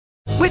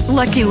With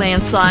Lucky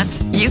Land Slots,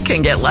 you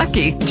can get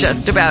lucky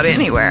just about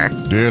anywhere.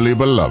 Dearly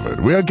beloved,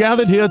 we are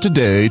gathered here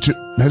today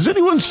to... Has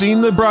anyone seen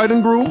the bride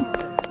and groom?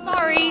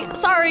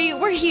 Sorry,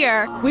 we're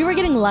here. We were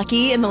getting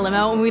lucky in the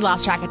limo and we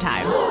lost track of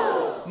time.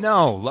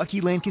 No,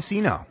 Lucky Land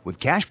Casino, with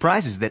cash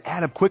prizes that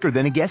add up quicker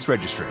than a guest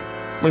registry.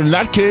 In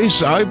that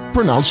case, I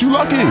pronounce you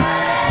lucky.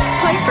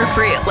 Play for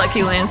free at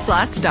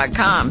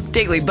LuckyLandSlots.com.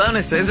 Daily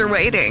bonuses are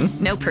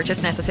waiting. No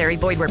purchase necessary.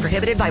 Void where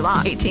prohibited by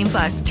law.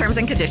 18+. Terms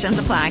and conditions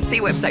apply. See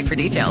website for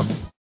details.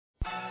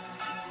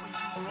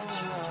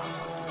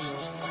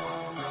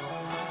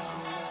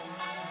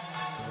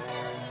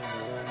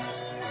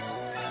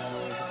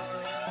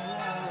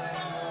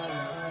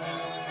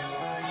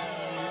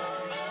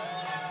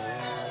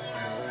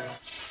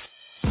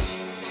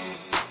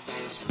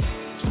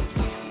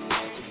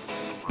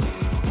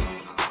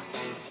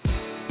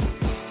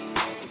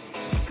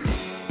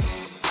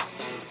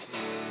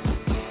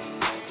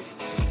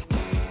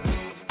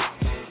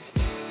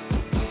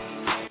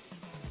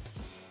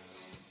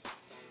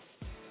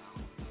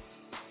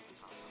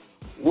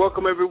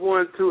 Welcome,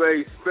 everyone, to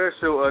a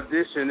special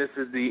edition. This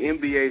is the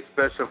NBA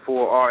special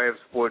for RF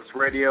Sports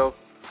Radio.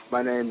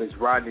 My name is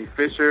Rodney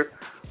Fisher.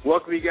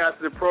 Welcome you guys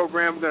to the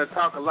program. We're going to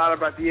talk a lot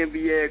about the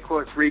NBA, of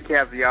course,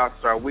 recap the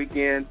All-Star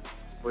Weekend,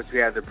 which we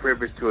had the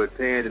privilege to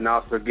attend, and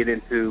also get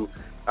into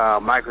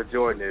Michael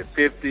Jordan at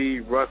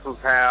 50,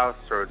 Russell's house,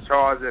 or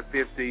Charles at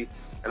 50,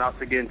 and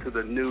also get into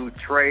the new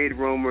trade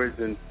rumors,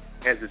 and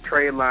as the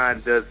trade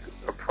line does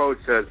approach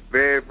us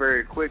very,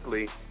 very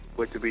quickly,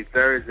 which will be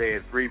Thursday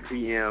at 3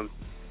 p.m.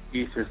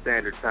 Eastern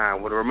Standard Time.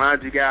 I want to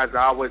remind you guys to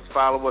always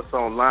follow us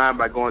online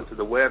by going to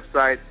the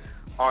website,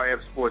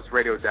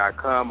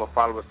 rfsportsradio.com, or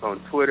follow us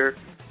on Twitter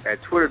at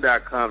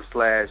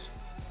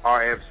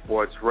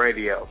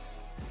twitter.com/rfsportsradio.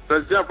 So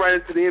let's jump right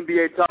into the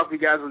NBA talk. If you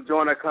guys will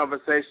join our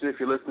conversation, if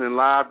you're listening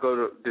live,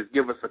 just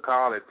give us a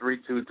call at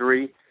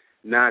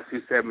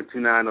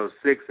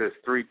 323-927-2906. That's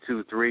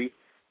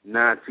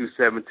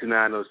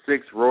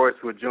 323-927-2906.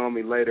 Royce will join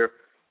me later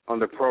on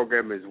the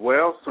program as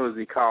well, as soon as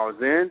he calls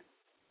in.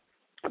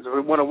 So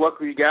we want to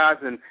welcome you guys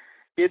and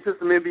get into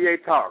some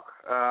NBA talk.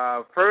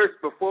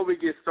 First, before we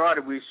get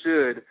started, we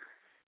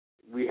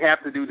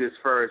have to do this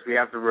first. We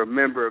have to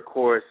remember, of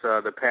course,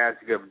 the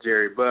passing of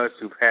Jerry Buss,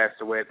 who passed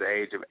away at the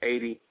age of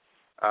 80.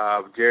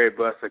 Jerry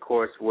Buss, of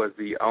course, was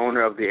the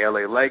owner of the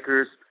L.A.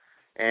 Lakers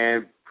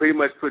and pretty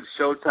much put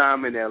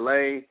Showtime in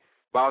L.A.,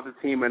 bought the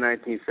team in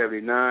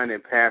 1979,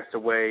 and passed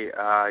away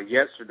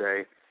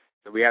yesterday.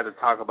 So we have to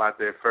talk about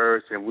that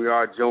first, and we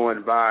are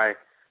joined by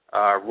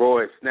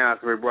Royce now.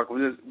 So we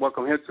welcome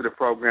him to the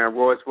program.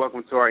 Royce,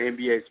 welcome to our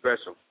NBA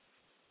special.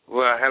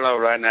 Well, hello,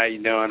 Rodney. How you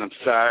doing? I'm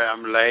sorry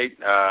I'm late.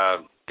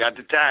 Got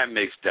the time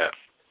mixed up,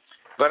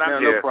 but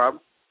I'm here. No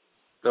problem.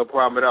 No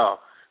problem at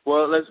all.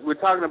 Well, we're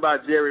talking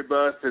about Jerry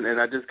Buss, and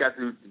I just got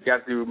to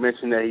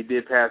mention that he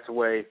did pass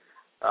away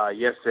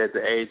yesterday at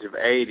the age of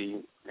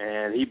 80,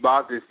 and he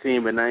bought this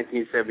team in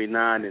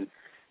 1979, and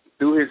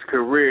through his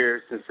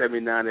career since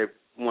 79, they've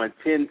won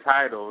 10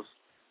 titles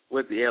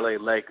with the L.A.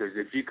 Lakers.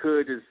 If you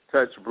could just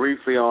touch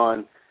briefly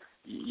on,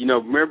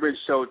 remembering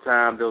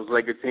Showtime, those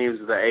Laker teams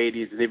of the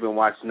 80s, and even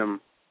watching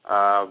them,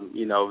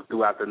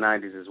 throughout the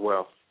 90s as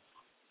well.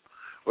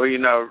 Well,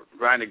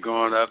 Rodney,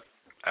 growing up,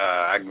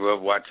 I grew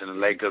up watching the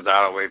Lakers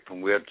all the way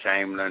from Wilt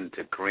Chamberlain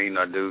to Kareem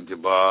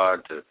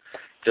Abdul-Jabbar to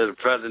the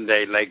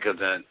present-day Lakers.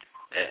 And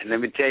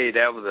let me tell you,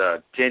 that was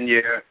a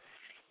 10-year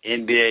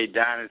NBA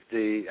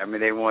dynasty. I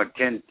mean, they won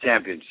 10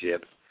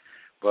 championships.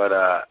 But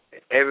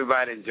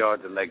everybody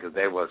enjoyed the Lakers.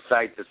 They were a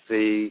sight to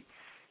see,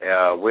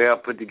 well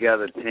put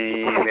together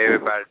team.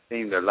 Everybody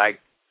seemed to like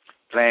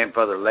playing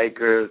for the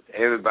Lakers.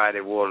 Everybody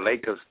wore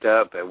Lakers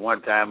stuff at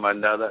one time or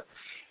another.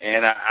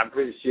 And I'm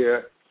pretty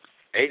sure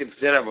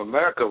 80% of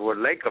America were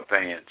Laker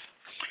fans.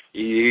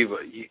 I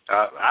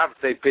would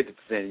say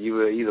 50%. You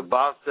were either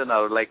Boston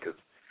or the Lakers.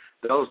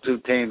 Those two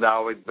teams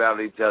always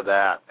battled each other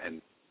out.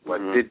 And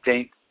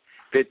 15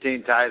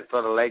 titles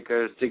for the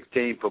Lakers,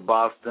 16 for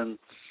Boston.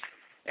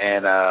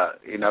 And,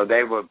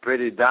 they were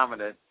pretty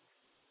dominant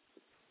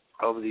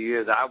over the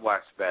years I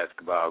watched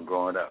basketball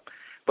growing up.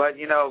 But,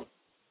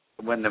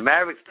 when the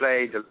Mavericks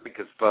played the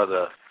Lakers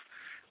was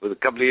a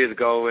couple of years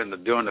ago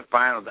during the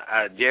finals,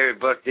 Jerry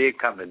Buss did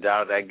come to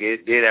Dallas. I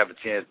did have a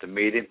chance to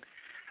meet him.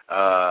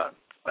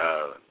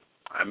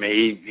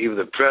 He was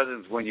a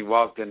presence when you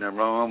walked in the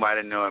room. I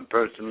didn't know him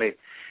personally.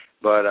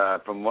 But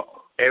from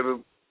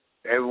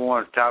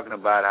everyone's talking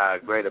about how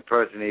great a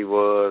person he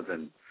was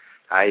and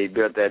how he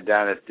built that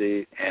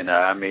dynasty, and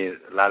a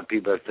lot of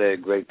people have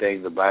said great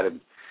things about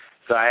him.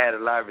 So I had a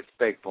lot of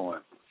respect for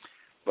him.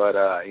 But,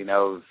 I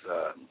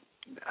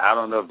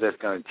don't know if that's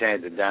going to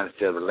change the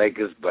dynasty of the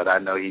Lakers, but I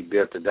know he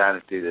built a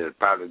dynasty that will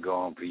probably go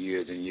on for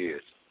years and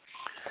years.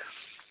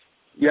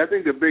 Yeah, I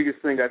think the biggest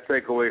thing I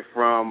take away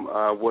from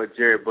what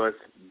Jerry Buss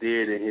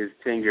did in his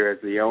tenure as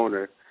the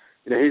owner,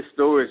 his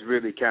story is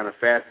really kind of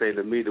fascinating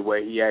to me, the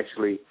way he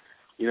actually,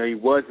 he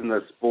wasn't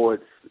a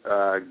sports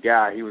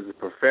guy. He was a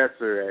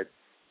professor at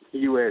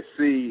USC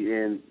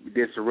and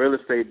did some real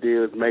estate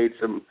deals, made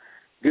some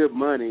good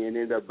money and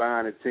ended up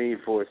buying a team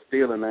for a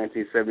steal in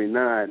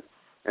 1979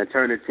 and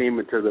turned the team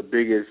into the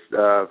biggest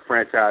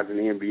franchise in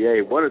the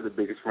NBA, one of the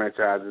biggest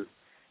franchises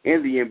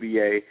in the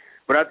NBA.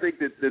 But I think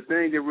that the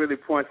thing that really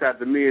points out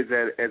to me is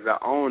that as an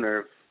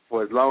owner,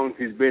 for as long as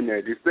he's been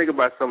there, just think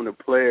about some of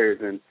the players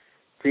and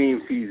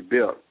teams he's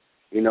built.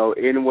 You know,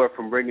 anywhere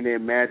from bringing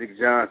in Magic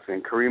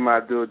Johnson, Kareem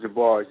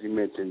Abdul-Jabbar, as you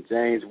mentioned,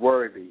 James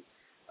Worthy,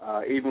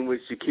 even with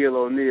Shaquille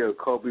O'Neal,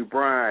 Kobe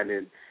Bryant,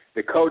 and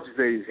the coaches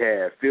that he's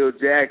had, Phil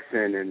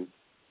Jackson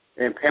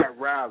and Pat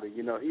Riley.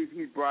 You know,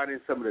 he's brought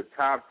in some of the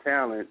top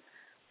talent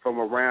from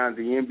around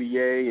the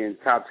NBA and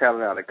top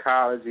talent out of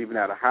college, even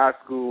out of high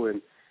school,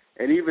 and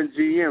even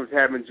GMs.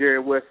 Having Jerry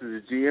West as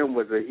a GM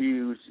was a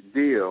huge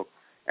deal.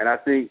 And I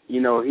think,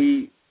 you know,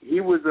 he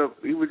was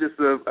just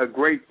a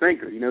great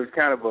thinker. You know, he's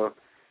kind of a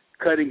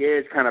cutting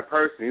edge kind of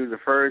person. He was the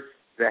first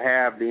to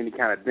have any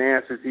kind of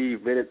dancers. He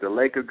invented the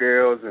Laker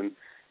girls, and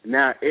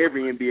now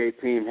every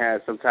NBA team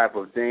has some type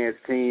of dance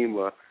team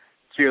or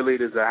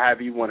cheerleaders or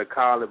however you want to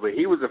call it. But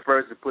he was the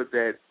first to put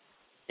that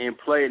in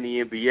play in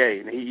the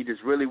NBA, and he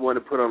just really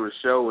wanted to put on a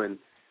show, and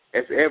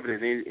it's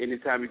evident.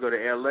 Anytime you go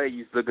to L.A.,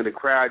 you look at the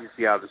crowd, you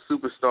see all the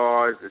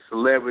superstars, the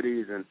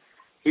celebrities, and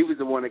he was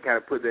the one that kind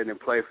of put that in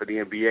play for the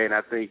NBA, and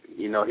I think,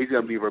 you know, he's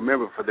going to be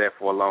remembered for that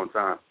for a long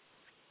time.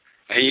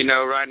 And, you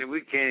know, Rodney,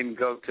 we can't even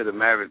go to the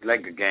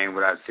Mavericks-Laker game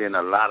without seeing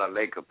a lot of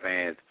Laker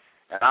fans.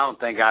 And I don't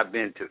think I've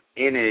been to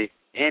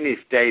any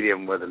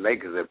stadium where the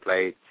Lakers have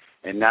played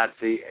and not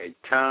see a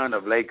ton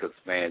of Lakers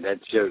fans. That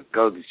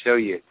goes to show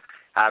you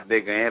how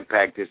big an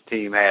impact this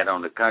team had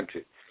on the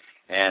country.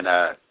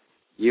 And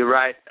you're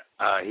right.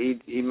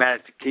 He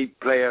managed to keep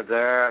players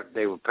there.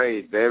 They were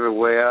paid very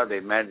well. They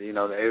managed, you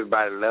know,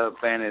 everybody loved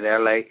playing in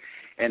L.A.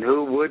 And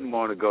who wouldn't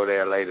want to go to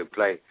L.A. to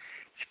play?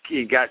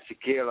 He got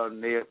Shaquille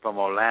O'Neal from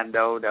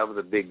Orlando. That was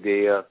a big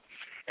deal.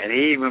 And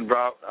he even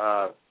brought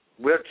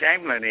Wilt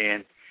Chamberlain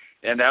in,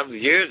 and that was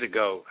years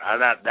ago. I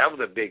thought that was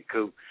a big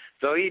coup.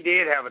 So he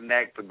did have a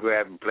knack for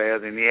grabbing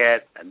players, and he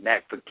had a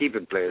knack for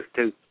keeping players,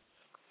 too.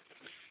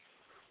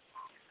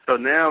 So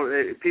now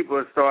people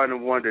are starting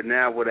to wonder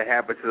now what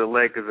happened to the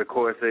Lakers. Of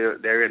course,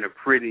 they're in a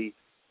pretty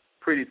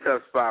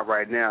tough spot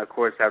right now. Of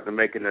course, after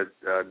making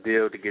a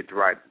deal to get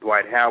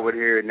Dwight Howard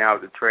here, now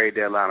with the trade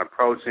deadline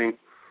approaching.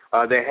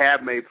 They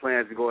have made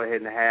plans to go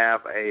ahead and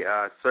have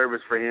a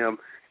service for him,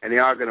 and they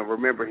are going to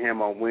remember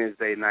him on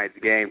Wednesday night's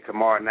game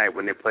tomorrow night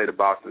when they play the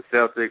Boston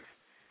Celtics.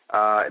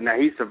 Now,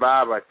 he's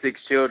survived by 6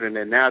 children,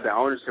 and now the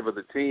ownership of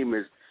the team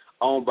is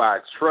owned by a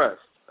trust,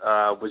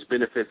 which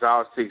benefits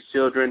all 6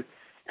 children.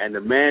 And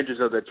the managers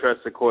of the trust,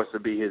 of course, will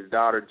be his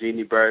daughter,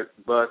 Jeannie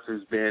Buss,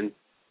 who's been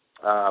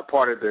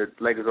part of the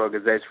Lakers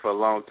organization for a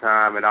long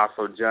time, and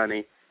also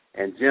Johnny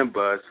and Jim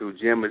Buss, who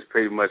Jim is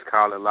pretty much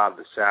calling a lot of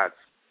the shots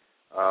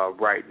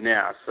right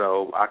now.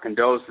 So our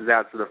condolences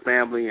out to the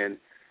family, and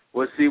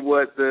we'll see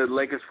what the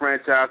Lakers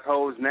franchise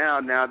holds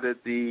now that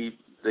the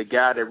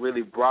guy that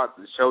really brought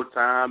the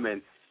Showtime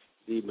and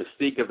the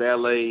mystique of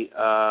L.A.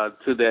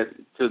 to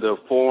the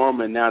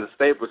Forum and now the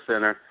Staples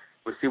Center.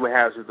 We'll see what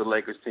happens with the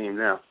Lakers team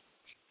now.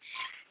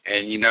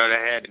 And, you know,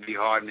 that had to be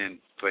heartening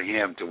for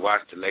him to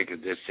watch the Lakers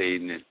this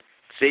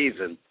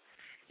season,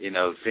 you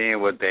know, seeing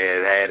what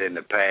they had in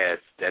the past,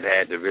 that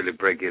had to really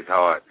break his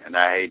heart. And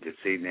I hate to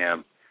see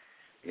them,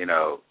 you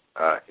know,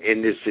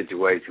 in this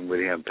situation with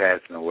him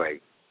passing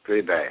away.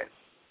 Pretty bad.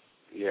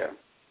 Yeah.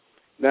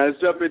 Now, let's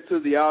jump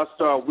into the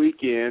All-Star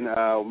Weekend.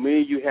 Me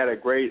and you had a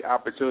great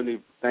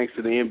opportunity, thanks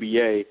to the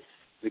NBA,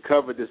 to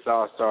cover this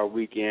All-Star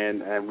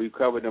Weekend, and we've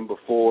covered them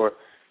before.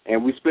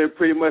 And we spent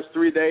pretty much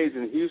 3 days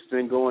in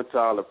Houston going to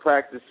all the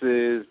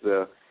practices,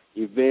 the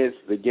events,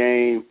 the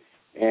game,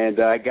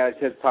 and I got a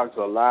chance to talk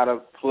to a lot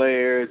of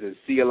players and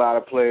see a lot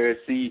of players,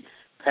 see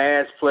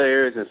past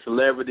players and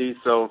celebrities.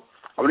 So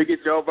I want to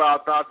get your overall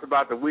thoughts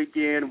about the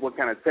weekend, what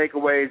kind of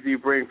takeaways do you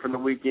bring from the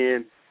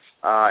weekend,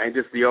 and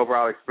just the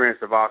overall experience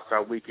of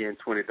All-Star Weekend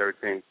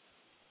 2013.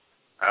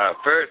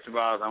 First of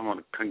all, I want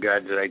to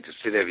congratulate the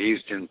city of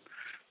Houston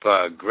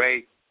for a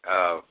great,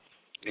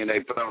 they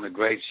put on a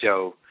great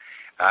show.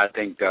 I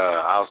think the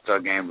All-Star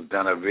game was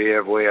done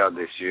very well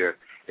this year.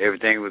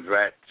 Everything was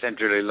right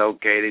centrally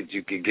located.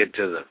 You could get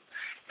to the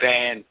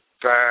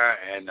fanfare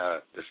and the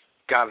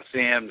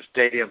Coliseum, the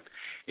stadium,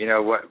 you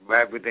know,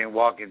 right within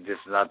walking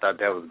distance. I thought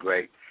that was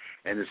great.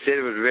 And the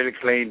city was really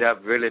cleaned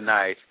up, really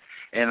nice.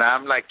 And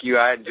I'm like you,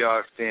 I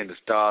enjoy seeing the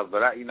stars. But,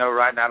 right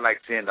now I like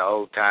seeing the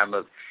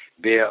old-timers,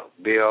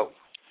 Bill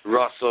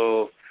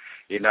Russell,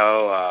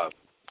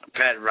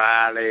 Pat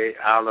Riley,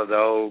 all of the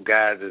old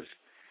guys that's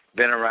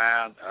been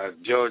around,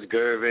 George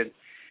Gervin.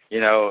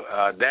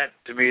 That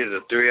to me is a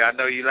three. I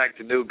know you like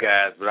the new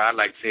guys, but I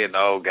like seeing the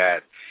old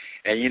guys.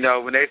 And,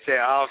 when they say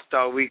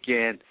All-Star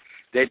Weekend,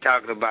 they're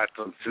talking about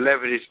from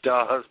celebrity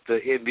stars to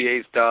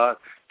NBA stars,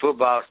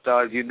 football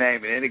stars, you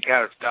name it. Any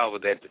kind of star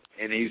was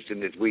in Houston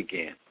this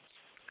weekend.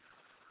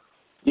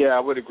 Yeah, I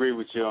would agree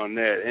with you on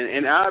that.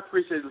 And I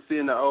appreciate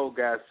seeing the old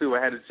guys, too.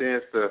 I had a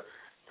chance to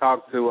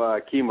talk to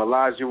Hakeem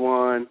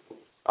Olajuwon,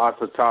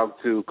 also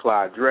talk to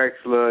Clyde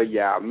Drexler,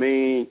 Yao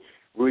Ming,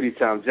 Rudy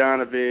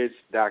Tomjanovich,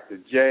 Dr.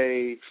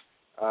 J,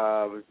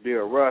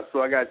 Bill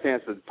Russell. I got a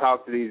chance to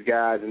talk to these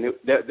guys, and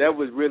that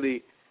was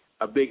really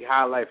a big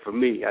highlight for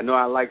me. I know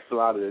I like a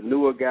lot of the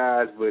newer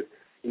guys, but,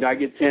 I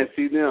get a chance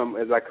to see them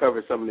as I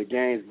cover some of the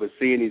games, but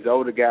seeing these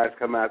older guys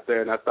come out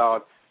there, and I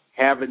thought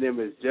having them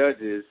as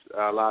judges,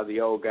 a lot of the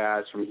old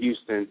guys from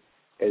Houston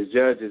as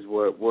judges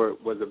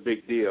was a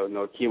big deal.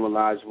 Keem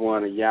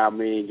Olajuwon and Yao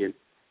Ming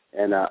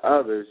and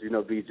others,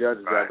 be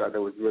judges. Right. I thought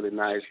that was really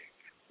nice.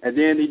 And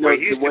then, the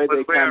way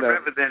they kind of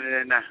represented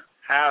in the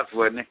house,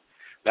 wasn't he?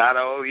 A lot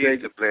of old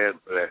Houston players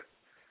were there.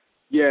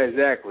 Yeah,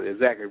 exactly.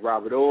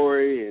 Robert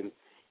Horry and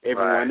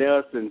everyone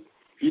else. And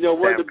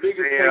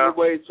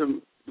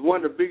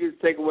one of the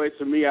biggest takeaways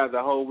for me out of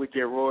the whole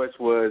weekend, Royce,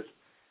 was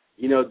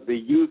the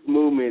youth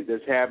movement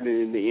that's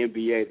happening in the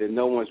NBA that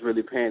no one's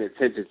really paying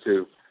attention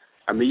to.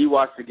 I mean, you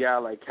watched a guy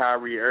like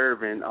Kyrie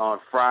Irving on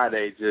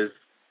Friday just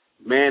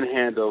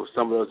manhandle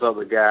some of those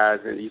other guys,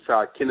 and you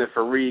saw Kenneth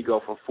Faried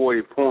go for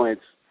 40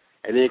 points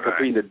and then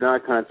compete in the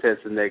dunk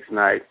contest the next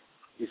night.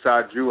 You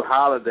saw Drew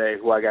Holiday,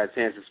 who I got a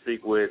chance to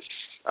speak with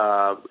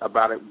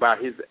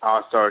about his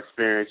All-Star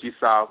experience. You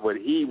saw what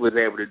he was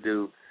able to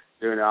do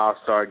during the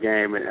All-Star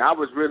game, and I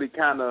was really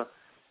kind of,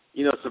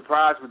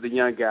 surprised with the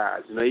young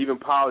guys. Even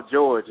Paul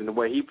George and the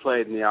way he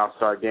played in the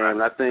All-Star game.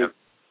 And I think,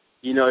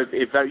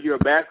 if you're a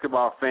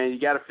basketball fan, you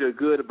got to feel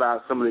good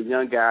about some of the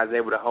young guys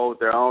able to hold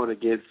their own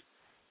against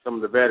some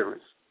of the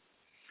veterans.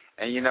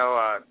 And,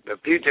 the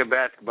future of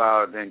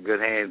basketball is in good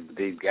hands with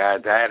these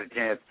guys. I had a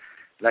chance,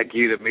 like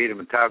you, to meet them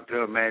and talk to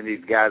them, man.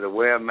 These guys are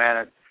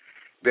well-mannered,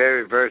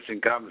 very versed in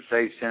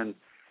conversation.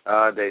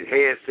 Their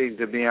head seems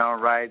to be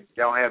on right,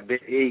 don't have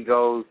big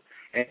egos,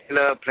 and they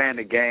love playing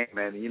the game.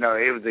 And,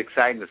 it was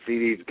exciting to see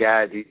these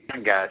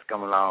young guys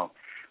come along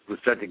with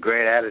such a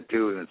great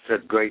attitude and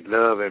such great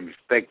love and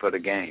respect for the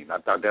game. I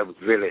thought that was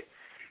really,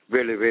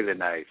 really, really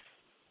nice.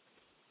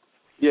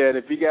 Yeah, and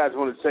if you guys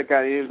want to check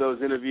out any of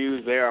those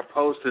interviews, they are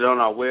posted on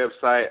our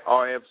website,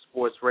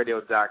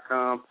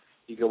 rfsportsradio.com.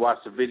 You can watch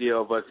the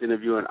video of us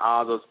interviewing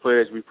all those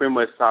players. We pretty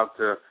much talked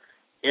to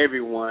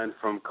everyone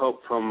from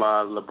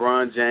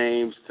LeBron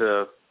James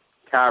to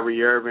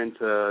Kyrie Irving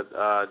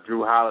to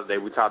Drew Holiday.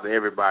 We talked to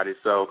everybody.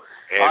 So,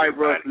 all right,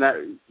 bro, now,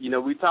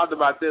 we talked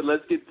about that.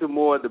 Let's get to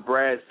more of the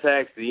brass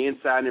tacks, the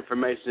inside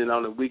information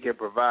on the we can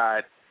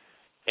provide.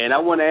 And I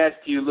want to ask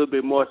you a little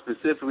bit more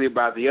specifically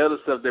about the other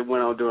stuff that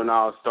went on during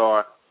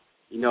All-Star.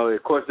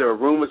 Of course, there were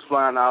rumors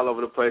flying all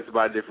over the place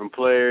about different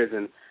players,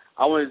 and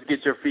I wanted to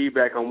get your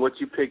feedback on what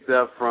you picked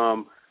up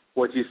from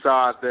what you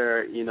saw out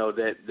there,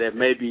 that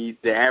maybe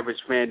the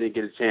average fan didn't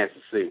get a chance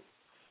to see.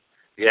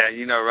 Yeah,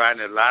 right,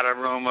 a lot of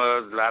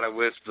rumors, a lot of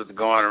whispers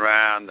going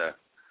around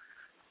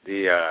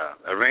the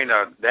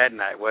arena that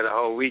night, the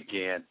whole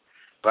weekend.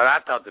 But I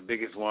thought the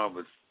biggest one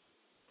was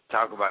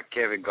talk about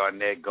Kevin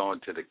Garnett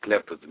going to the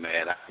Clippers,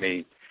 man. I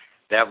mean,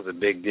 that was a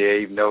big deal,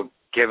 even though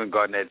Kevin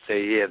Garnett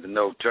say he has a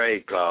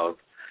no-trade clause.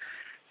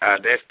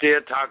 They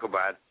still talk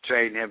about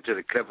trading him to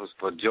the Clippers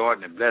for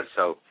Jordan and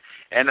Bledsoe.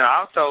 And there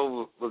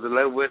also was a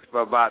little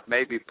whisper about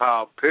maybe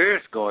Paul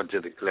Pierce going to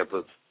the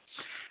Clippers.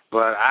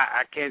 But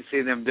I can't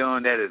see them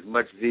doing that as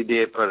much as he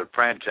did for the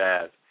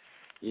franchise,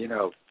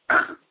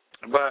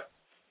 But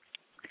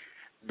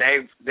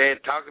they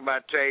talked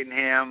about trading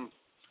him,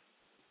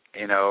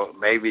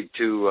 maybe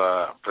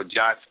for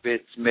Josh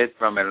Smith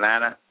from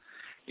Atlanta.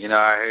 I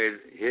heard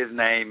his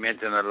name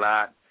mentioned a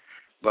lot.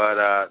 But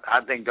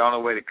I think the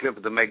only way the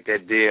Clippers will make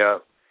that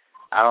deal,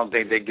 I don't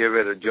think they get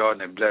rid of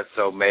Jordan and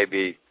Bledsoe,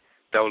 maybe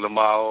throw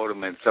Lamar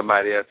Odom and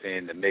somebody else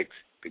in the mix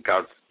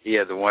because he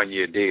has a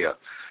one-year deal.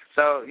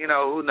 So,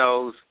 who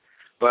knows.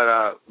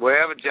 But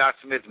wherever Josh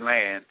Smith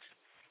lands,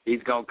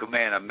 he's going to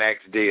command a max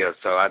deal.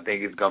 So I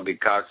think it's going to be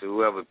costly.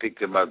 Whoever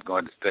picks him up is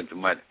going to spend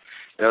some money.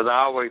 There's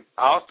always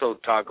also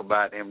talk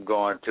about him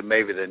going to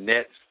maybe the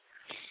Nets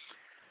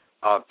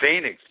or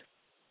Phoenix.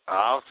 Are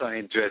also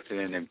interested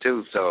in him,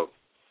 too. So,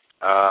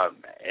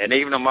 and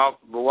even the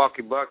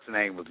Milwaukee Bucks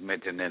name was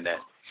mentioned in that.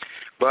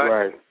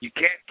 But you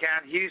can't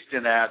count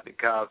Houston out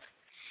because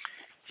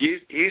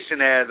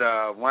Houston has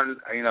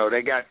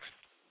they got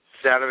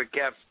salary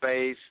cap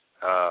space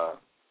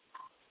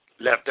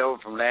left over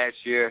from last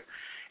year,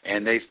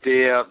 and they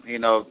still,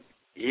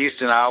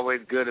 Houston are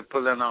always good at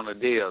pulling on a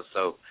deal,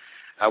 so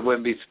I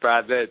wouldn't be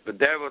surprised at it. But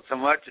there were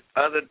some much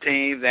other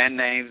teams and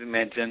names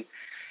mentioned: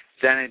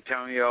 San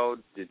Antonio,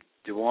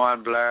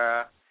 DeJuan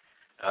Blair,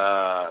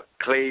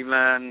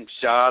 Cleveland,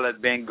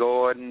 Charlotte, Ben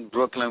Gordon,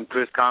 Brooklyn,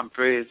 Chris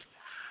Humphries,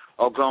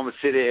 Oklahoma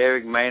City,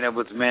 Eric Maynard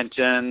was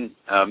mentioned,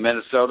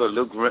 Minnesota,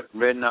 Luke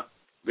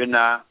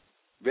Ridnour,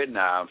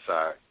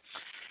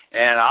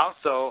 and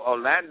also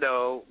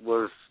Orlando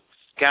was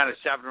kind of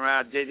shopping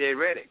around J.J.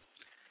 Redick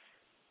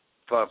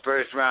for a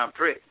first-round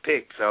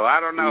pick. So I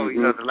don't know.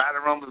 There's a lot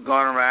of rumors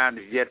going around.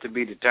 It's yet to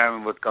be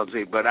determined what's going to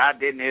be. But I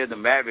didn't hear the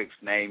Mavericks'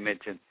 name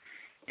mentioned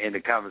in the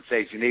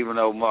conversation, even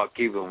though Mark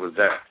Cuban was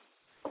there.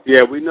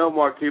 Yeah, we know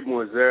Mark Cuban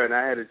was there, and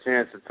I had a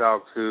chance to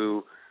talk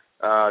to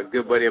a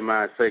good buddy of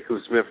mine, Sekou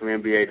Smith from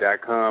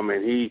NBA.com,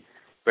 and he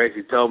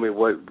basically told me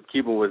what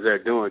Cuban was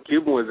there doing.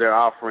 Cuban was there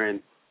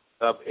offering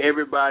of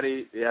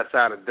everybody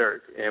outside of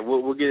Dirk. And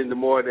we'll get into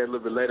more of that a little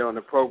bit later on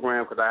the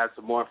program because I have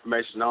some more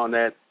information on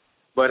that.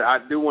 But I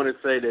do want to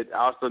say that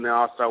also in the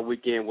All-Star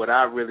Weekend, what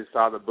I really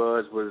saw the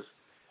buzz was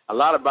a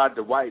lot about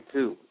Dwight,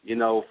 too. You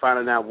know,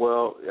 finding out,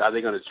 well, are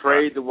they going to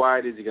trade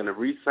Dwight? Is he going to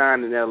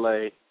re-sign in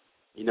L.A.?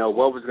 You know,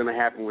 what was going to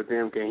happen with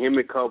him? Can him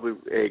and Kobe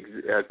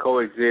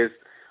coexist?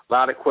 A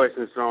lot of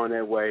questions thrown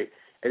that way.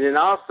 And then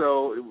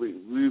also,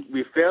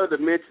 we failed to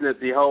mention that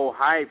the whole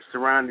hype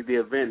surrounding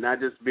the event, not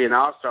just being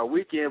All-Star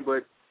Weekend,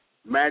 but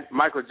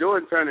Michael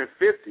Jordan turning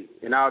 50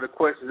 and all the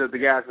questions that the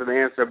guys have to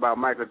answer about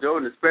Michael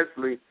Jordan,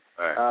 especially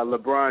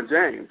LeBron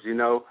James, you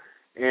know.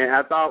 And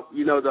I thought,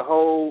 you know, the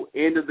whole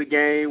end of the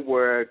game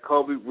where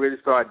Kobe really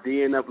started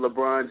D'ing up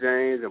LeBron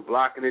James and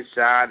blocking his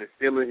shot and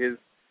stealing his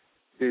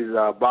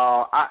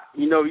ball.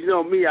 You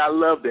know me, I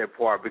love that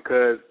part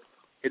because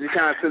it just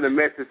kind of sent a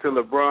message to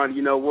LeBron,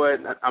 you know what,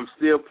 I'm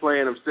still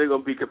playing, I'm still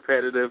going to be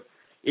competitive,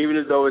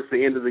 even though it's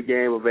the end of the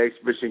game of an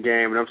exhibition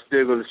game, and I'm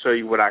still going to show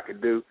you what I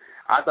can do.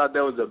 I thought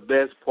that was the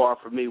best part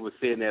for me was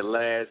seeing that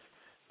last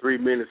 3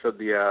 minutes of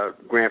the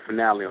grand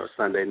finale on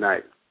Sunday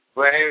night.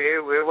 Well,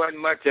 it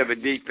wasn't much of a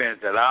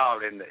defense at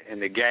all in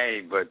the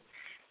game, but,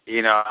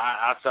 you know,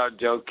 I saw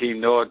Joakim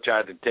Noah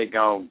try to take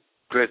on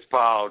Chris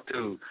Paul,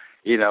 too,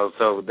 you know,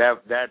 so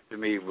that to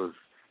me was,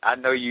 I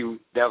know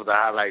that was a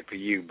highlight for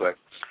you, but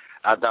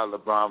I thought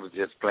LeBron was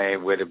just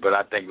playing with it, but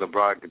I think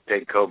LeBron could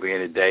take Kobe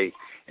any day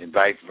and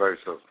vice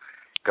versa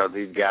because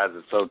these guys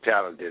are so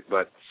talented.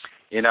 But,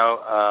 you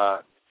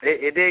know,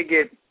 it did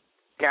get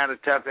kind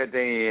of tough at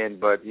the end,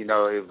 but, you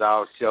know, it was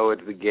all show at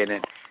the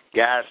beginning.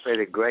 Guys played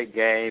a great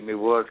game. It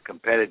was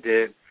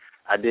competitive.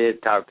 I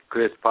did talk to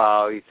Chris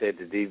Paul. He said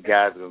that these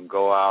guys are going to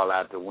go all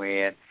out to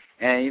win.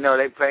 And, you know,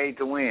 they played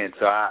to win.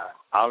 So,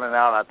 all in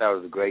all, I thought it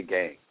was a great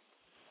game.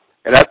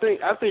 And I think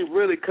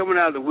really coming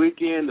out of the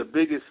weekend, the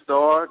biggest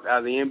star out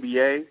of the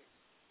NBA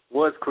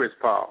was Chris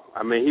Paul.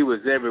 I mean, he was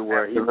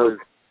everywhere. He was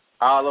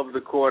all over the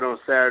court on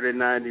Saturday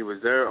night. He was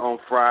there on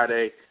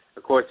Friday.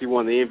 Of course, he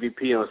won the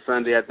MVP on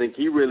Sunday. I think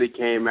he really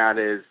came out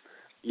as,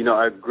 you know,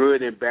 a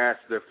good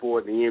ambassador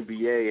for the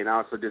NBA and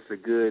also just a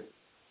good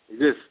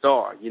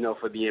star, you know,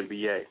 for the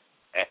NBA.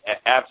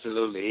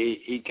 Absolutely.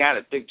 He kind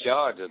of took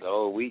charge of the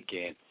whole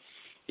weekend.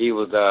 He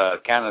was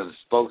kind of the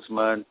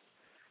spokesman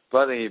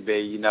for the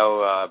NBA, you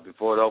know,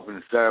 before the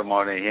opening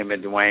ceremony, him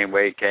and Dwayne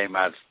Wade came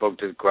out, spoke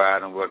to the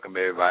crowd, and welcomed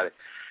everybody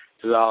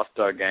to the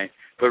All-Star game.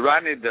 But,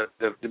 Rodney,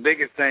 the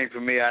biggest thing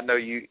for me, I know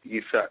you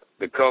saw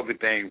the Kobe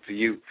thing for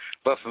you,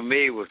 but for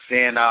me was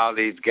seeing all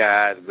these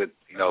guys with,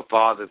 you know,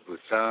 fathers with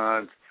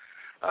sons,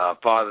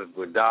 fathers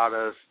with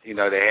daughters. You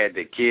know, they had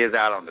their kids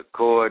out on the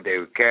court. They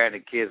were carrying the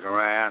kids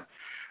around.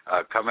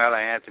 Carmelo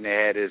Anthony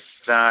had his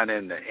son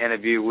in the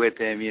interview with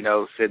him, you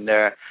know, sitting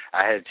there.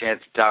 I had a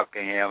chance to talk to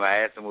him. I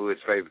asked him who his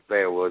favorite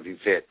player was. He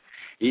said,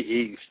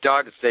 he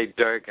started to say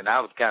Dirk, and I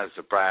was kind of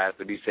surprised,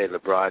 but he said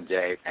LeBron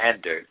James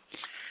and Dirk.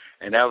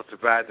 And that was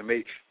surprising to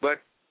me. But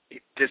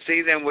to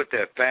see them with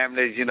their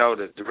families, you know,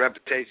 the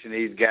reputation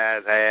these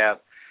guys have,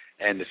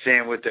 and to see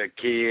them with their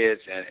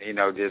kids and, you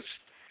know, just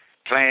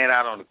playing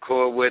out on the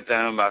court with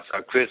them. I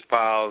saw Chris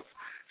Paul's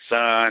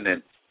son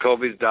and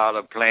Kobe's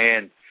daughter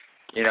playing,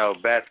 you know,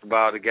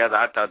 basketball together.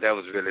 I thought that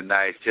was really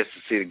nice just to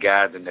see the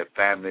guys and their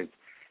families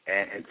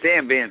and see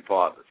them being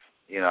fathers.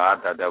 You know, I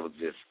thought that was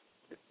just,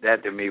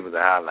 that to me was a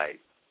highlight.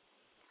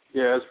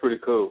 Yeah, that's pretty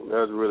cool.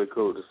 That was really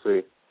cool to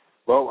see.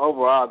 Well,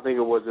 overall, I think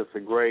it was just a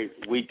great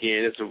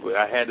weekend.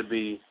 I had to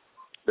be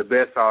the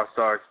best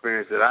All-Star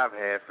experience that I've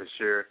had for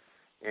sure,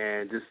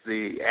 and just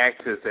the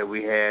access that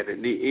we had.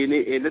 And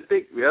I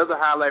think the other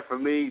highlight for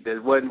me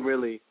that wasn't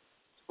really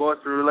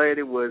sports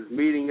related was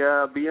meeting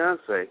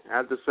Beyonce. I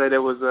have to say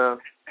that was a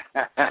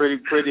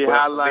pretty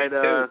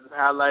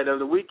highlight of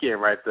the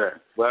weekend right there.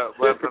 Well,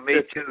 for me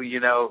too. You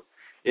know,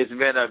 it's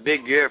been a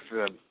big year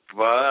for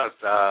us.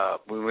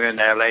 When we were in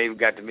L.A., we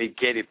got to meet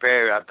Katy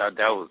Perry. I thought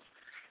that was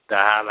the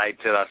highlight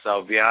till I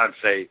saw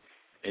Beyonce.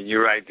 And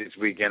you're right, this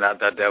weekend I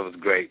thought that was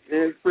great.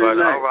 Yeah, it's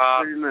pretty nice.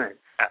 Overall, pretty nice.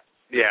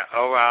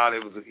 Overall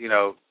it was, you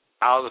know,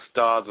 all the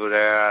stars were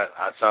there.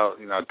 I saw,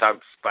 you know, talked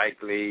to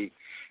Spike Lee.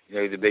 You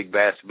know, he's a big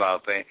basketball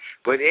fan.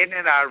 But isn't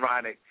it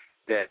ironic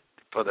that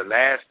for the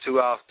last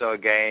two All-Star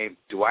games,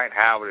 Dwight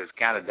Howard has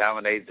kind of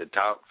dominated the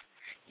talks?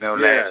 You know,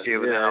 last year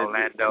was in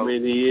Orlando. I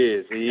mean, he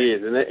is.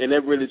 And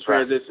that really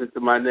transitions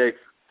to my next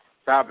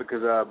topic,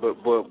 because I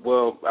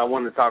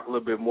want to talk a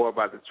little bit more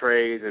about the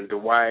trades and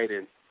Dwight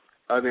and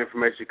other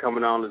information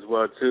coming on as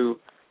well too.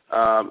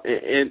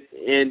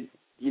 And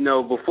you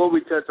know, before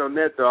we touch on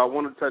that though, I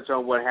want to touch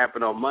on what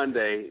happened on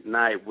Monday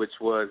night, which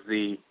was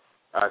the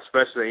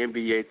special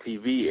NBA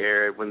TV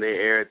aired when they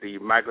aired the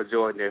Michael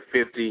Jordan at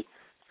 50,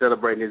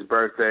 celebrating his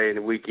birthday and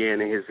the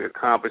weekend and his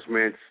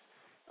accomplishments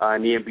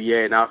in the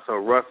NBA, and also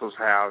Russell's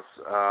House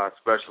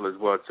special as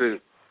well too.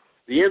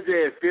 The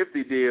MJ at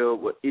 50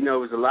 deal, you know,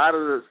 was a lot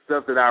of the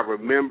stuff that I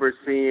remember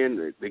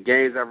seeing, the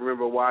games I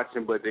remember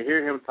watching, but to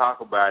hear him talk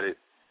about it,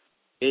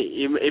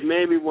 it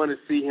made me want to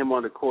see him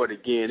on the court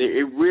again.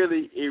 It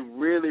really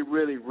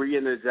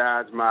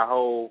re-energized my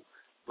whole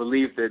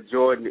belief that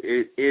Jordan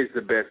is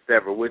the best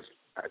ever, which,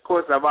 of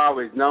course, I've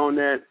always known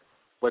that,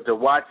 but to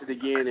watch it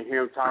again and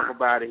hear him talk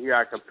about it, hear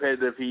how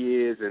competitive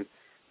he is, and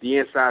the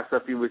inside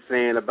stuff he was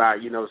saying about,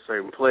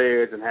 certain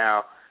players and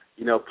how,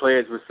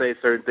 players would say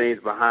certain things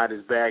behind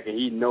his back, and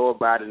he'd know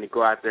about it and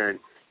go out there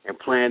and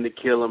plan to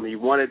kill him. We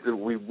wanted to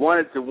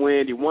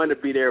win. He wanted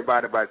to beat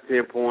everybody by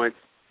 10 points.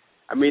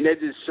 I mean, that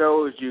just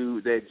shows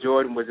you that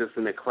Jordan was just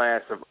in a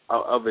class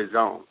of his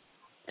own,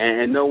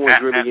 and no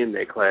one's really in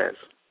that class.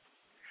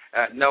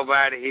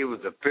 Nobody. He was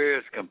a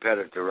fierce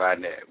competitor right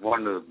now.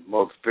 One of the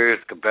most fierce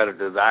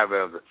competitors I've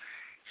ever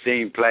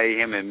seen play,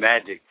 him and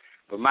Magic.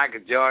 But Michael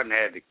Jordan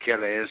had the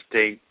killer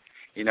instinct.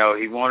 He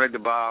wanted the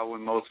ball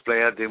when most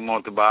players didn't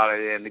want the ball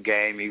in the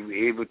game.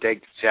 He would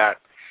take the shot,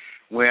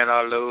 win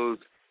or lose.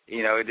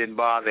 It didn't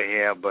bother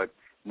him, but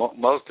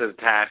most of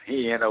the time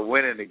he ended up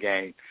winning the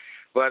game.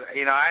 But,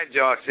 I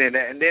enjoyed seeing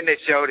that. And then they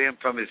showed him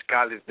from his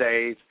college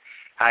days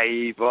how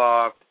he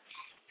evolved.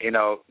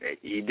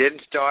 He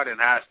didn't start in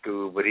high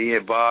school, but he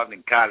evolved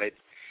in college,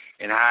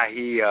 and how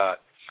he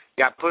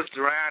got pushed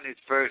around his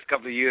first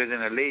couple of years in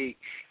the league,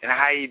 and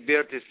how he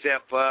built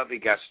himself up. He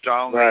got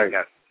stronger, right. He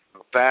got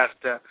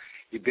faster.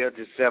 He built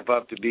himself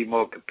up to be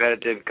more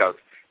competitive because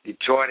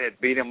Detroit had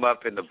beat him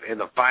up in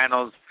the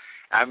finals.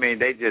 I mean,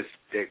 they just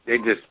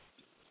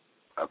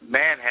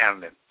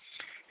manhandled him,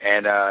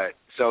 and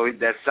so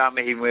that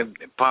summer he went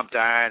and pumped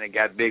iron and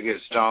got bigger,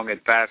 stronger,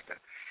 and faster,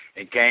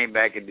 and came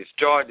back and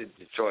destroyed the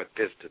Detroit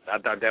Pistons. I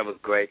thought that was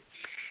great.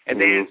 And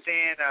then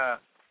seeing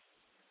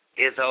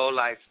his whole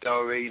life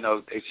story,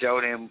 they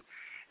showed him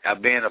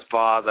being a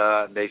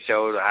father. They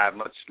showed how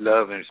much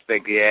love and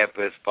respect he had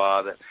for his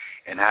father,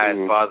 and how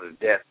his father's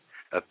death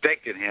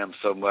affected him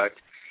so much.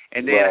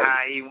 And then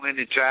how he went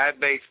and tried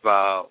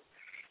baseball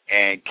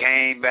and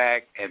came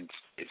back and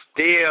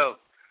still,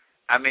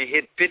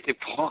 hit 50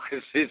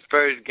 points his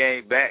first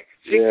game back.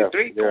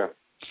 63 points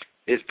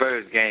his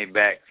first game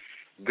back.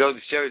 Go to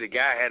show the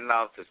guy hadn't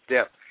lost a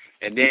step.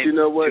 And then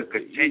to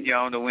continue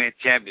on to win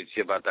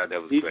championship, I thought that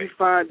was great.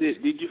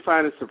 Did you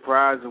find it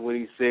surprising when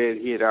he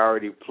said he had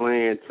already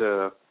planned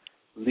to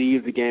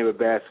leave the game of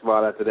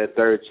basketball after that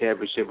third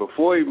championship?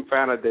 Before he even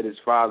found out that his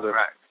father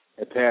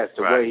had passed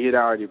away, he had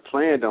already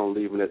planned on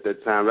leaving at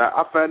that time.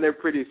 I found that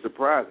pretty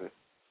surprising.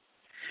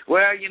 Well,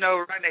 right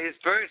now his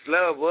first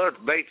love was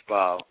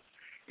baseball.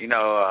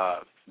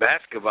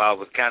 Basketball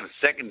was kind of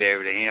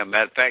secondary to him.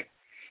 Matter of fact,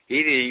 he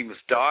didn't even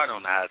start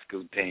on the high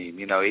school team.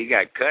 He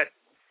got cut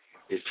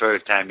his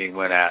first time he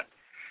went out.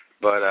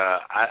 But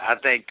I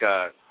think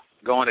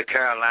going to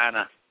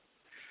Carolina,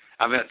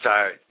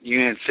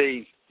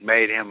 UNC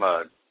made him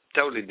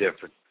totally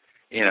different.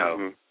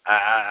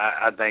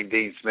 I think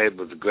Dean Smith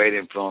was a great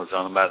influence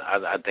on him.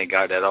 I think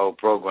that whole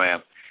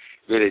program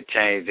really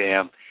changed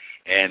him.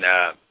 And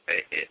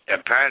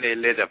apparently it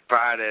lit a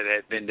fire that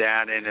had been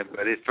down in him,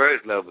 but his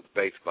first love was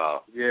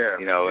baseball. He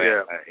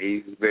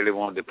really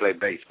wanted to play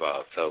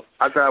baseball. So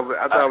I thought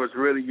it was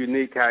really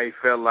unique how he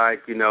felt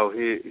like,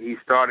 he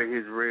started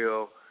his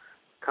real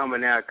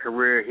coming out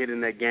career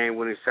hitting that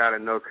game-winning shot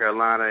in North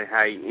Carolina, and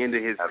how he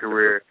ended his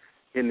career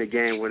hitting the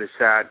game-winning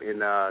shot in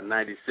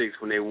 '96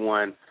 when they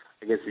won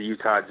against the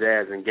Utah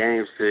Jazz in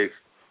Game 6.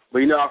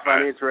 But, I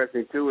find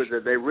interesting, too, is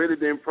that they really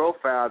didn't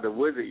profile the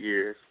Wizard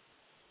years.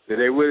 They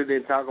really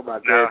didn't talk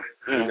about that,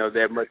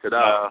 that much at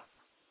all.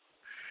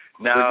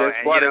 No, that's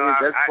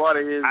part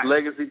of his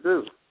legacy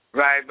too.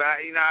 Right, but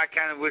I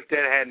kind of wish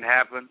that hadn't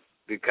happened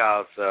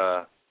because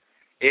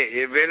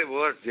it really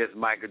was just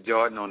Michael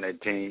Jordan on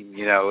that team,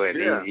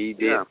 and he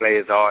did play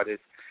his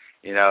hardest,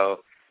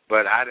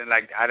 But I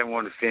didn't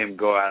want to see him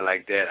go out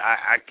like that.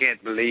 I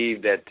can't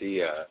believe that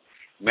the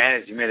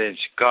management in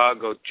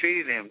Chicago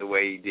treated him the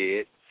way he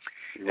did,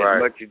 as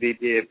much as he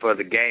did for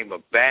the game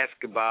of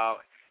basketball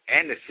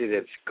and the city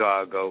of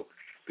Chicago,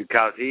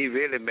 because he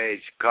really made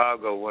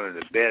Chicago one of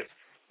the best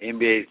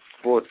NBA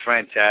sports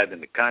franchise in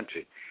the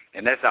country,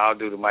 and that's all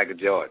due to Michael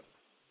Jordan.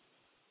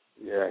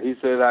 Yeah, he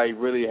said how he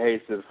really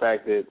hates the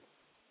fact that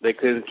they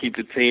couldn't keep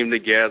the team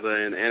together,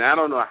 and I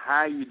don't know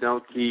how you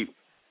don't keep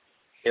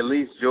at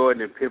least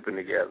Jordan and Pippen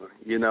together.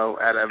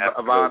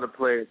 Of all the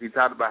players, he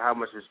talked about how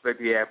much respect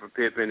he had for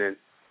Pippen and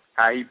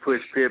how he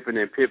pushed Pippen,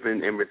 and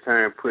Pippen in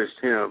return pushed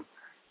him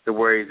to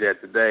where he's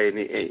at today. And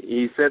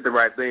he said the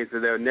right thing,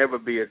 so there'll never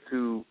be a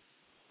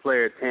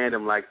two-player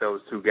tandem like those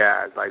two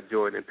guys, like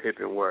Jordan and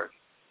Pippen were.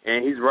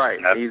 And he's right.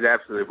 He's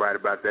absolutely right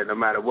about that. No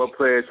matter what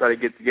players try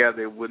to get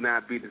together, it would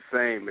not be the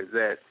same as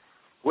that.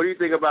 What do you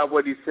think about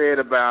what he said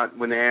about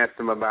when they asked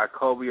him about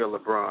Kobe or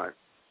LeBron,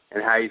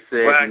 and how he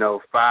said,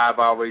 5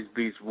 always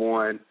beats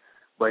 1,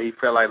 but he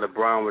felt like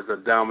LeBron was a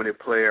dominant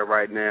player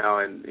right now,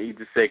 and he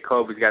just said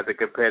Kobe's got the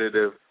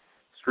competitive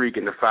streak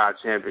in the 5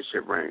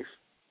 championship rings.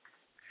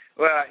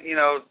 Well,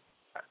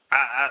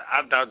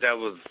 I thought that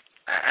was,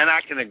 and I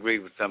can agree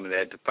with some of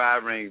that. The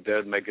 5 rings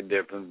does make a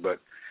difference, but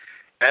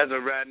as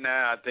of right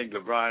now, I think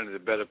LeBron is a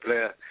better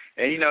player.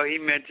 And, he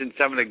mentioned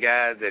some of the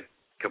guys that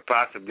could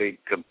possibly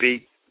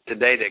compete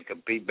today that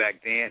compete back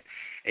then.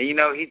 And,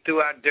 he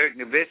threw out Dirk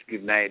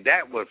Nowitzki's name.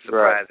 That was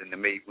surprising to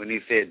me when he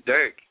said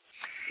Dirk.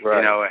 Right.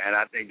 You know, and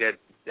I think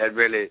that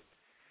really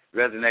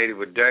resonated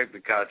with Dirk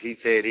because he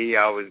said he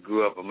always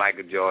grew up a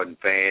Michael Jordan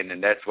fan,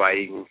 and that's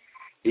why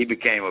he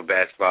became a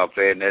basketball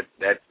player, and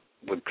that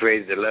what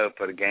created the love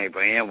for the game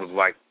for him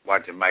was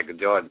watching Michael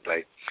Jordan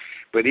play.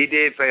 But he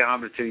did play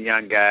homage to the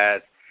young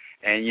guys,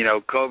 and, you know,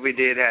 Kobe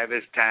did have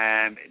his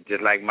time,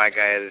 just like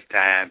Michael had his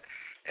time,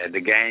 and the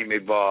game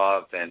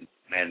evolved, and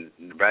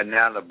right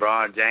now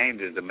LeBron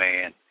James is the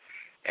man.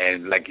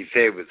 And like you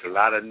said, with a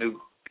lot of new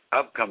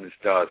upcoming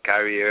stars,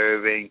 Kyrie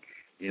Irving,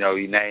 you know,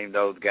 you name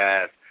those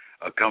guys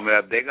are coming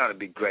up. They're going to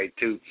be great,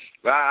 too.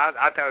 But I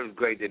thought it was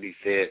great that he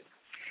said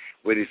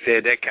what he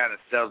said. That kind of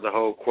sells the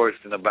whole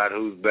question about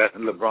who's better,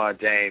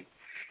 LeBron James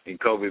and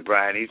Kobe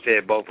Bryant. He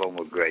said both of them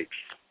were great.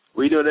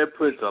 We know that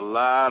puts a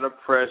lot of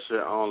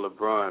pressure on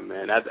LeBron,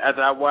 man.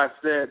 After I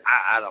watched that,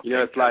 I don't. You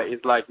know,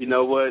 it's like you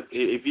know what?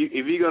 If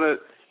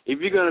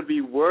you're gonna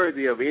be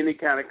worthy of any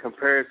kind of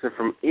comparison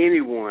from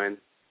anyone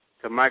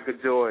to Michael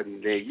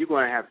Jordan, then you're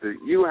gonna have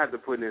to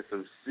put in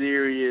some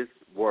serious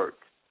work.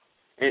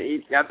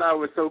 And I thought it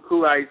was so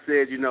cool how he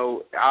said, you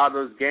know, all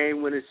those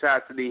game-winning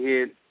shots that he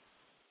hit,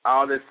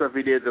 all that stuff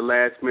he did at the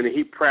last minute,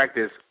 he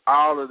practiced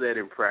all of that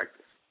in practice.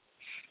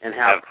 And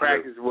how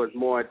practice was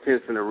more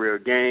intense than a real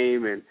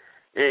game, and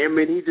I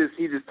mean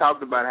he just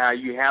talked about how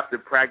you have to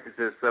practice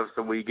that stuff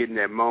so when you get in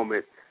that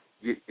moment,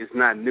 it's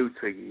not new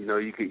to you. You know,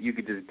 you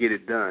could just get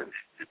it done.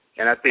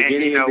 And I think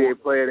any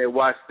NBA player that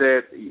watched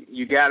that,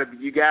 you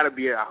gotta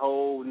be a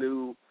whole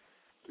new,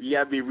 you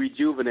gotta be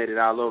rejuvenated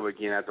all over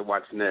again after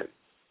watching that.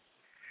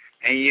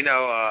 And you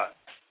know,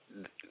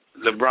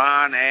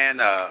 LeBron and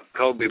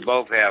Kobe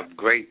both have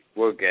great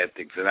work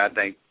ethics, and I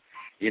think,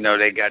 you know,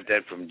 they got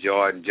that from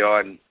Jordan.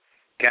 Jordan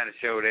kind of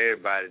showed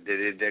everybody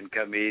that it doesn't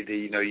come easy.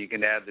 You know, you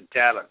can have the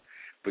talent,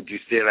 but you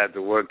still have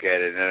to work at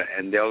it.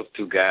 And those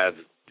two guys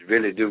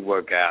really do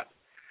work out.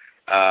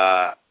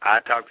 I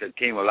talked to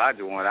Hakeem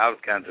Olajuwon. I was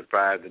kind of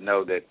surprised to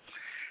know that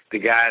the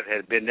guys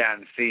had been down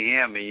to see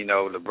him, and, you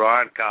know,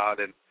 LeBron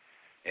called him,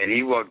 and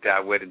he worked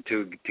out with him,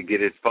 too, to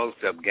get his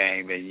post-up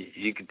game, and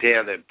you can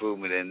tell the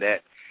improvement in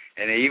that.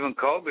 And even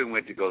Kobe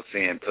went to go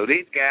see him. So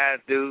these guys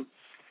do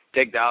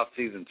take the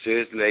off-season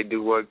seriously. They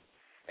do work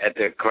at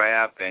their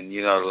craft, and,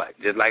 you know,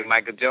 just like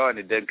Michael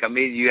Jordan, it doesn't come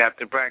easy. You have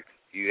to practice.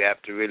 You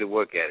have to really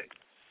work at it.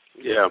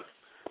 Yeah.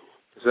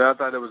 So I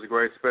thought that was a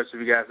great special.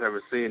 If you guys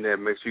haven't seen that,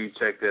 make sure you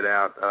check that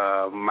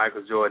out.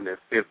 Michael Jordan at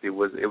 50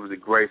 was a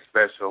great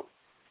special.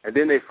 And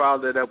then they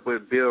followed it up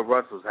with Bill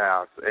Russell's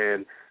house.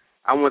 And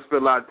I won't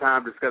spend a lot of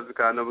time discussing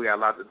because I know we got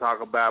a lot to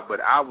talk about, but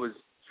I was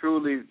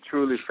truly,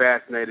 truly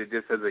fascinated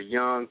just as a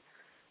young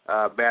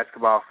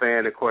basketball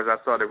fan. Of course,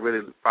 I started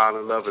really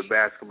falling in love with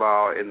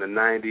basketball in the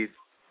 90s.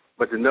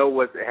 But to know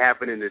what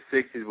happened in the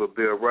 60s with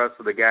Bill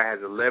Russell, the guy has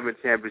 11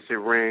 championship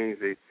rings.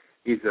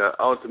 He's an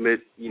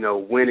ultimate, you know,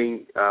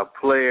 winning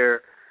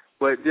player.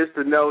 But just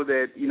to know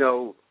that, you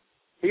know,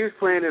 he was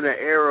playing in an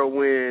era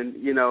when,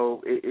 you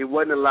know, it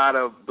wasn't a lot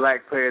of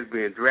black players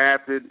being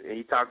drafted. And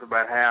he talked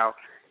about how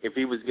if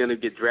he was going to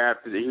get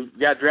drafted, he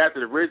got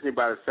drafted originally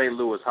by the St.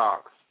 Louis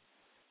Hawks.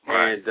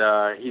 Right.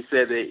 And he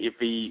said that if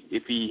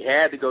he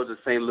had to go to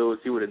St. Louis,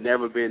 he would have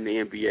never been in the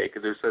NBA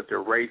because there's such a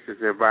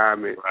racist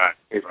environment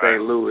in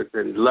St. Louis.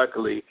 And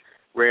luckily,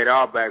 Red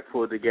Auerbach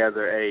pulled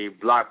together a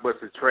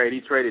blockbuster trade. He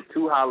traded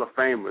 2 Hall of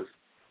Famers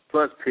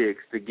plus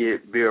picks to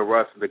get Bill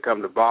Russell to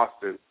come to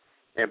Boston.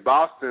 And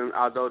Boston,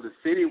 although the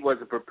city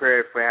wasn't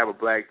prepared for have a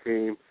black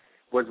team,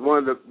 was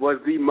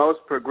the most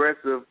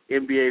progressive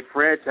NBA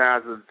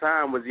franchise at the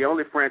time. Was the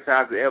only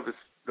franchise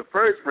the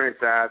first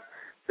franchise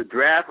to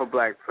draft a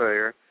black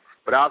player,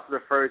 but also the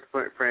first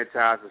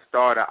franchise to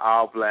start an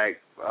all-black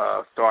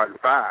starting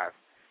 5.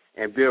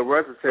 And Bill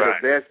Russell said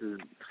the best is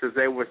since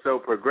they were so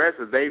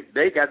progressive,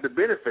 they got the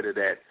benefit of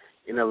that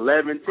in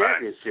 11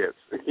 championships,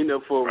 you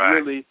know, for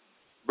really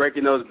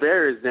breaking those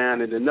barriers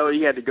down. And to know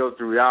he had to go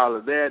through all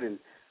of that and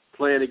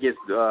playing against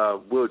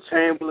Wilt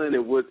Chamberlain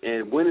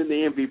and winning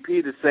the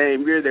MVP the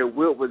same year that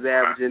Wilt was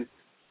averaging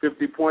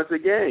 50 points a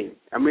game.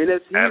 I mean,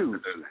 that's huge.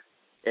 Absolutely.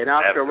 And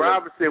Oscar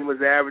Robertson was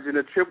averaging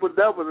a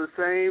triple-double the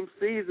same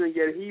season,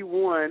 yet he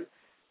won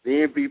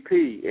the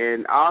MVP.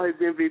 And all his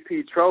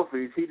MVP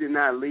trophies, he did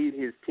not lead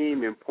his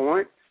team in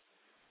points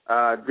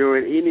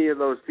during any of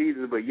those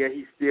seasons, but yet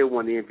he still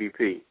won the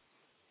MVP.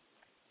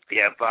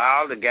 Yeah, for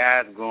all the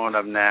guys growing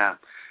up now,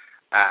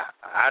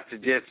 I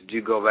suggest that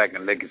you go back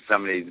and look at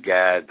some of these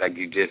guys like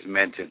you just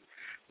mentioned.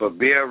 But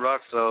Bill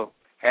Russell,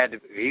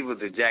 he was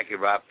a Jackie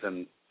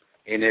Robinson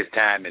in his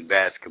time in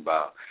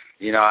basketball.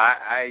 You know,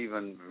 I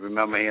even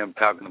remember him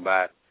talking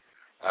about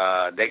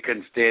they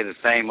couldn't stay in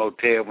the same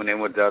hotel when they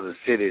went to other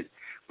cities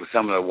with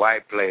some of the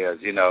white players,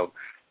 you know.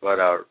 But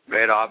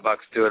Red Auerbach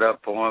stood up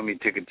for him. He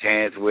took a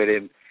chance with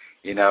him,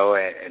 you know,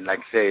 and like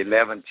I say,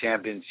 11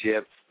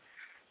 championships.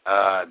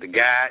 The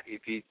guy,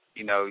 if you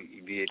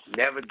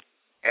never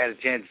had a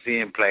chance to see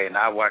him play, and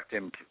I watched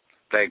him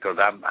play because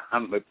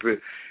I'm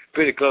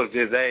pretty close to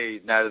his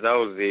age, not as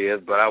old as he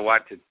is, but I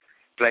watched him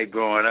play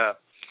growing up.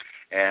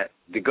 And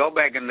to go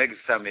back and look at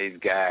some of these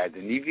guys,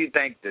 and if you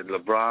think that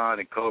LeBron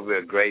and Kobe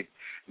are great,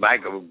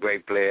 Michael were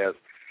great players,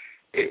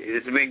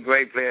 it's been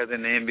great players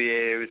in the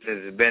NBA ever since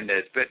it's been there,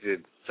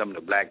 especially some of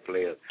the black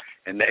players,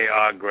 and they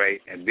are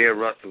great. And Bill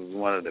Russell was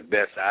one of the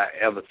best I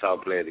ever saw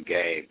play the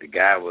game. The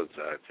guy was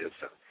just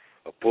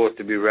a force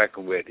to be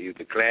reckoned with. He was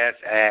a class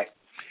act.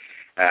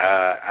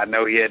 I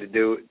know he had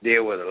to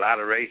deal with a lot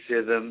of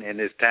racism in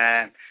his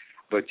time,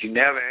 but you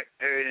never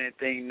heard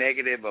anything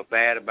negative or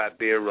bad about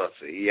Bill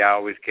Russell. He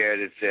always carried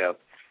himself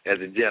as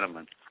a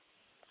gentleman.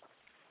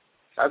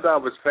 I thought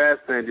it was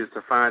fascinating just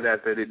to find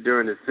out that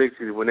during the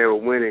 60s when they were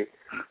winning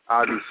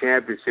all these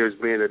championships,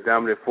 being a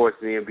dominant force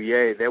in the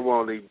NBA, they were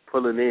only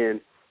pulling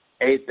in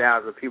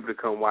 8,000 people to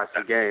come watch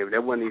the game. They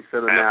weren't even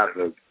selling out,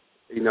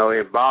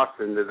 in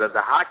Boston. The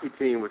hockey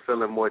team was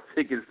selling more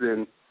tickets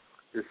than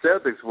the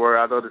Celtics were,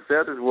 although the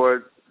Celtics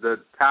were the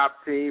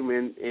top team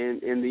in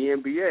the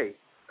NBA.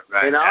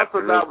 Right, and I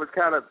also thought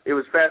it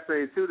was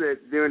fascinating, too,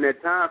 that during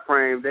that time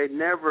frame, they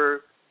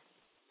never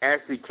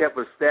actually kept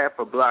a stat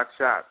for block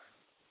shots.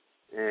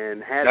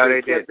 And had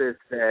they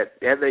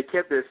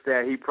kept their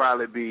stat, he'd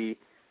probably be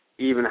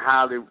even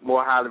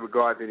more highly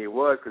regarded than he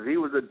was, because he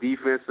was a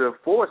defensive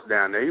force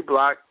down there. He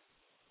blocked.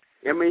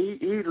 I mean,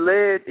 he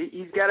led.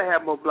 He's got to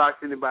have more blocks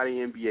than anybody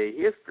in NBA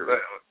history.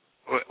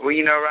 Well,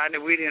 Rodney,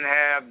 we didn't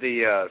have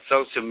the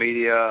social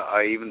media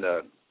or even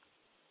the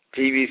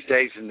TV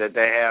station that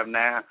they have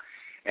now,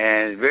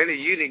 and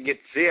really, you didn't get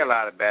to see a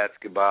lot of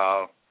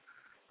basketball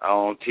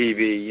on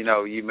TV.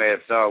 You may have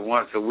saw it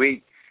once a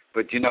week.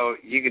 But,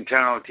 you can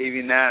turn on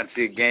TV now and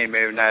see a game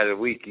every night of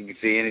the week. You can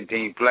see any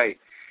team play.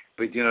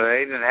 But, they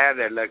didn't have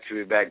that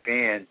luxury back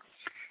then.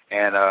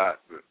 And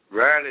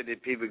rarely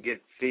did people get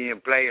to see him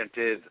play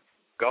until his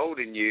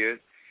golden years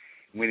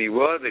when he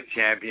was a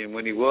champion,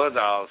 when he was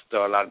an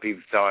all-star. A lot of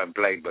people saw him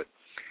play. But,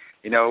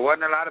 it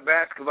wasn't a lot of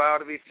basketball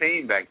to be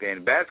seen back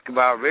then.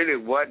 Basketball really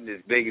wasn't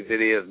as big as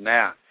it is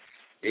now.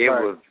 It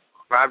was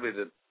probably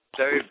the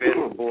third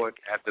best sport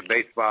after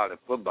baseball and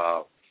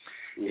football.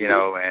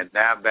 And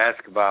now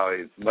basketball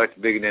is much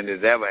bigger than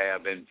it's ever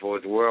have been before.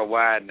 It's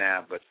worldwide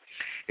now, but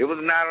it was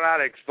not a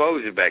lot of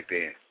exposure back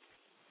then.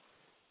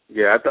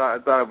 Yeah, I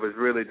thought it was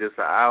really just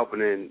an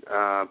eye-opening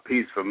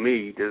piece for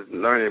me, just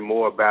learning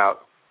more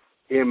about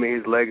him and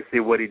his legacy,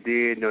 what he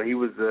did. He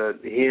was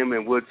him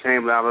and Will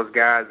Chamberlain, all those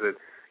guys that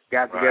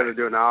got together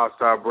during the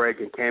All-Star break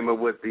and came up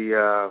with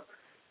the,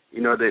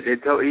 he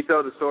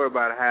told the story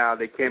about how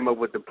they came up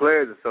with the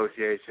Players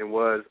Association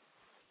was.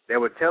 They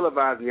were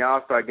televising the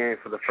All-Star game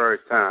for the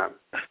first time.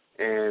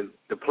 And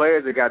the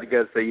players that got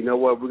together said, you know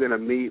what, we're going to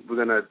meet, we're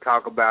going to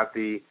talk about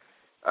the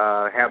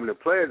having the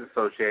Players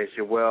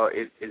Association. Well,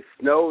 it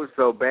snowed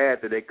so bad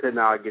that they couldn't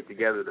all get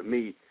together to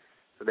meet.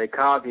 So they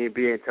called the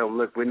NBA and told them,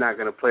 look, we're not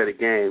going to play the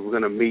game. We're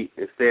going to meet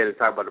instead and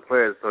talk about the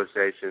Players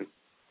Association.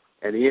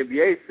 And the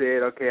NBA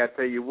said, okay, I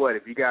tell you what,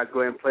 if you guys go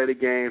ahead and play the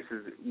game,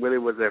 since it really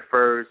was their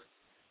first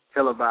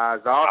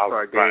televised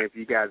All-Star game, if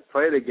you guys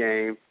play the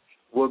game,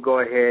 we'll go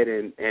ahead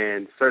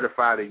and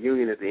certify the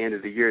union at the end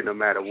of the year no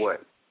matter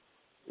what.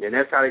 And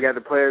that's how they got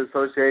the Players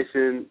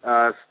Association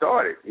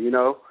started,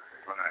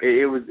 Right.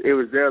 It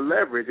was their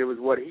leverage. It was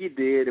what he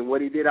did and what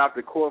he did off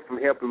the court,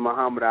 from helping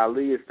Muhammad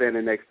Ali and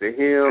standing next to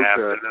him.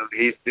 Absolutely.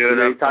 He stood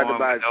up for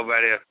him,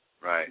 nobody else.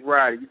 Right.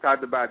 Right. You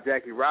talked about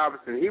Jackie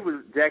Robinson. He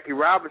was Jackie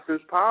Robinson's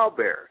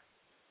pallbearer,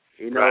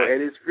 at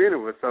his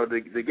funeral. So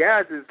the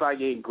guys is like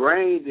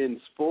ingrained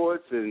in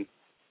sports and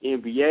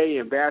NBA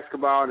and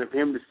basketball, and for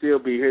him to still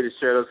be here to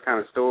share those kind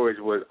of stories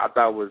I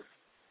thought was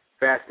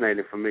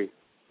fascinating for me.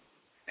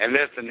 And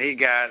listen, he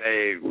got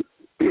a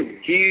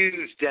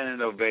huge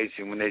standing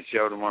ovation when they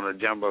showed him on the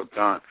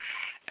Jumbotron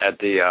at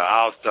the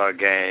All-Star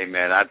game,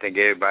 and I think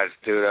everybody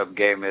stood up,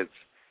 gave him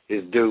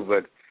his due.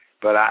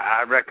 But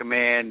I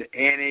recommend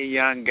any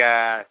young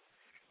guy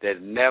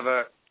that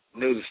never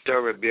knew the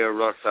story of Bill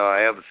Russell or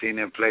ever seen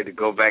him play to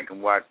go back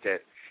and watch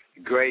that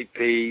great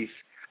piece.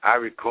 I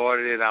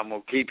recorded it. I'm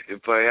going to keep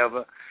it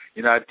forever.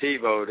 I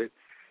TiVo'd it.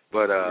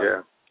 But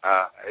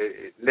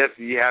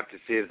listen, you have to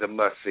see it. It's a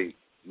must-see.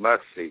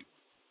 Must-see.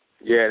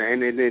 Yeah,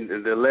 and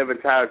then the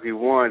 11 titles he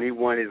won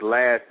his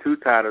last 2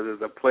 titles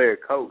as a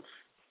player-coach.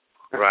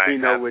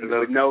 Right. With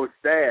no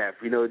staff.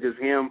 Just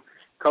him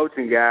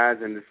coaching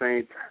guys and at the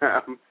same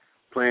time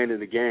playing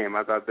in the game.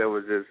 I thought that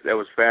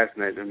was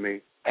fascinating to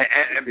me.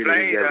 And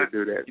playing,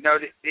 do that.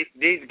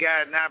 These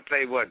guys now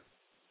play,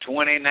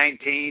 20,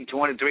 19,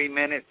 23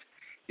 minutes?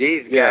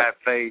 These guys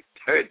play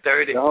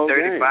 30, 35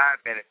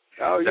 minutes.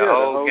 Oh, the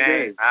whole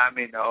game. I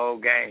mean, the whole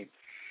game.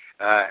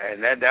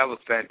 And that was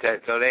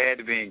fantastic. So they had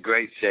to be in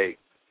great shape.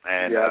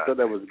 And, I thought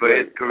that was for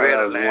great. His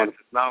career to last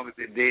as long as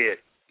it did.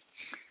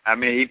 I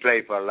mean, he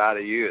played for a lot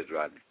of years,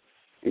 Rodney.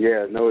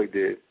 Yeah, no, he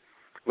did.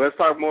 Let's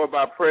talk more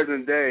about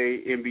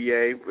present-day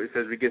NBA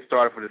as we get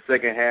started for the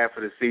second half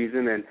of the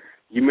season. And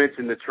you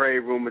mentioned the trade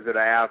rumors that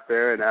are out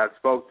there, and I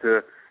spoke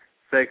to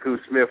Sekou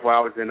Smith while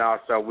I was in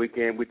All-Star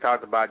Weekend. We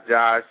talked about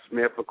Josh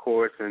Smith, of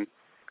course, and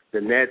the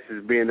Nets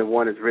as being the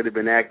one that's really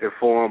been active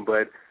for him.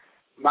 But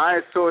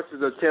my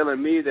sources are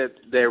telling me that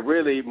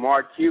really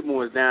Mark Cuban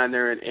was down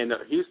there in the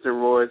Houston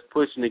Royals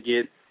pushing to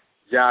get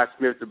Josh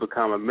Smith to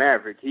become a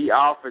Maverick. He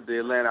offered the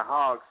Atlanta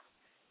Hawks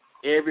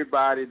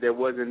everybody that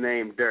wasn't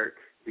named Dirk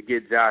to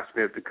get Josh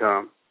Smith to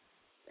come,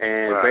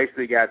 and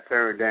basically got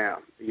turned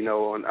down,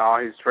 on all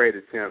his trade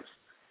attempts.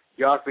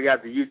 You also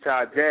got the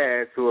Utah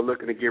Jazz, who are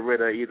looking to get rid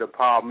of either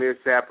Paul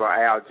Millsap or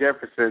Al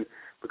Jefferson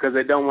because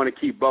they don't want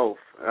to keep both.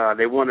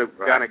 They want to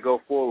kind of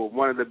go forward with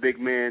one of the big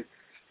men.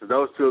 So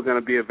those two are going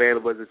to be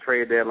available as the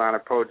trade deadline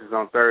approaches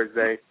on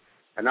Thursday.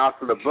 And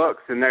also the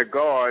Bucks and their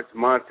guards,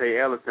 Monte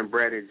Ellis and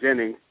Brandon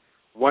Jennings.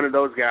 One of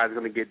those guys is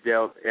going to get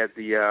dealt at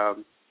the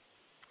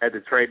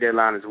trade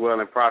deadline as well,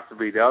 and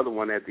possibly the other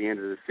one at the end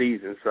of the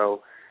season.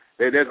 So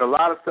there's a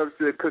lot of stuff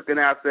still cooking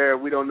out there.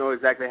 We don't know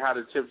exactly how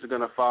the chips are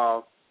going to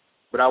fall.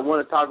 But I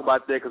want to talk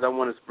about that because I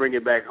want to bring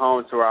it back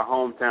home to our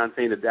hometown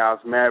team, the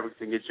Dallas Mavericks,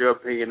 and get your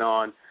opinion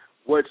on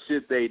what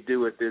should they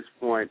do at this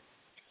point.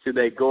 Should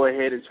they go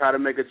ahead and try to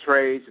make a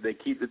trade? Should they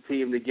keep the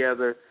team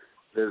together?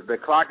 The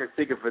clock is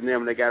ticking for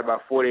them, and they got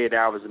about 48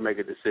 hours to make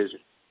a decision.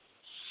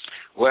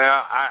 Well,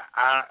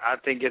 I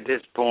think at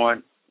this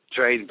point,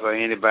 trading for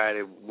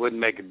anybody wouldn't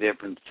make a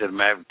difference to the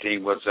Maverick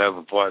team whatsoever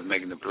as far as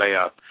making the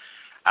playoffs.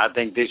 I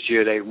think this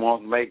year they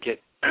won't make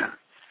it.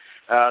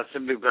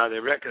 Simply by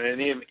their record, and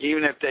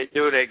even if they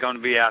do, they're going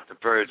to be out the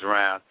first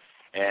round,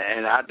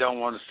 and I don't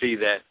want to see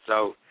that.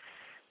 So,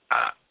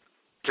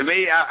 to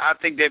me, I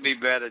think they'd be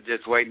better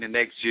just waiting the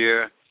next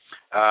year.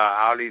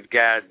 All these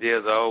guys'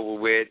 deals are over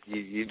with.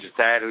 You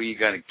decide who you're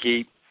going to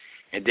keep,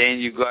 and then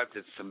you go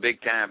after some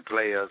big-time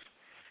players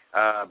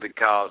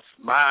because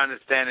my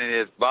understanding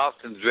is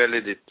Boston's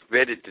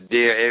ready to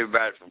deal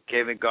everybody from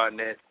Kevin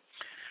Garnett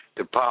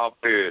to Paul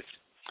Pierce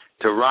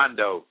to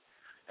Rondo.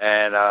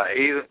 And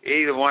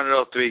either one of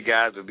those three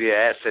guys would be an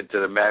asset to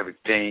the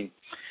Maverick team.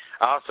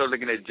 Also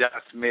looking at Josh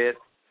Smith,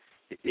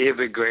 he'll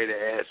be a great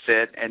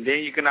asset. And then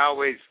you can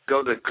always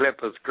go to the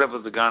Clippers.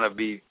 Clippers are going to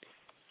be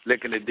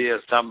looking to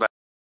deal somebody.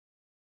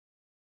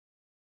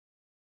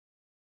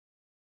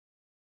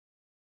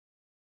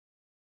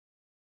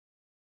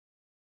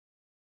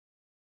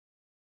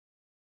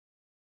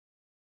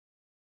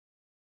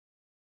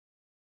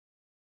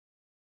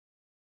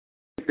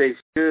 They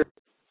should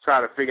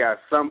try to figure out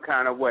some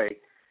kind of way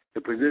to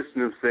position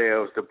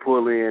themselves to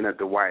pull in a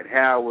Dwight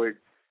Howard.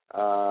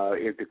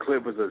 If the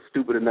Clippers are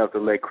stupid enough to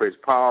let Chris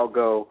Paul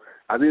go,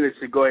 I think they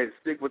should go ahead and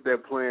stick with their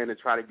plan and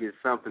try to get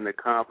something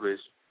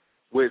accomplished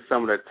with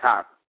some of the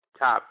top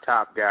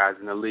guys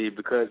in the league.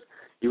 Because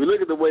if you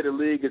look at the way the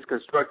league is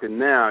constructed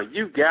now,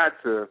 you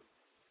got to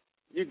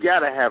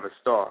have a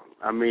star.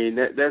 I mean,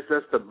 that's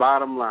the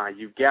bottom line.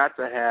 You got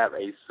to have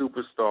a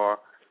superstar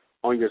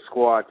on your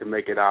squad to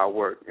make it all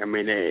work. I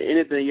mean,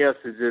 anything else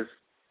is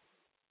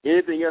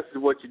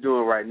what you're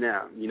doing right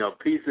now.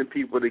 Piecing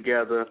people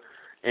together.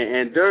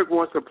 And Dirk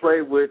wants to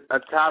play with a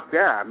top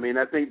guy. I mean,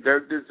 I think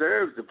Dirk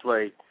deserves to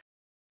play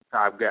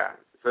top guy.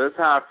 So that's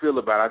how I feel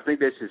about it. I think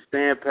they should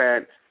stand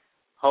pat,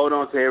 hold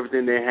on to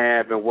everything they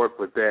have, and work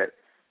with that.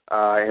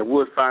 And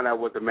we'll find out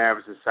what the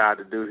Mavericks decide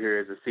to do here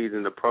as the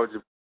season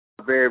approaches.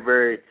 Very,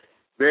 very,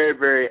 very,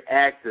 very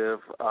active,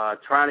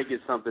 trying to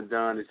get something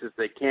done. It's just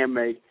they can't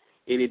make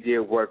any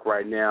deal work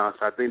right now.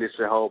 So I think they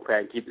should hold pat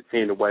and keep the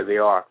team the way they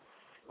are.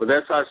 Well,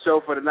 that's our show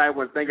for tonight. I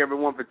want to thank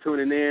everyone for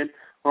tuning in.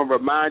 I want to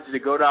remind you to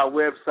go to our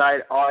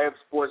website,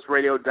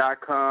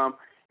 rfsportsradio.com,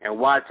 and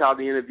watch all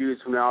the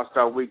interviews from the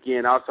All-Star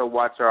Weekend. Also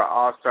watch our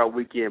All-Star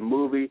Weekend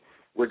movie,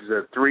 which is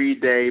a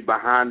 3-day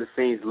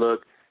behind-the-scenes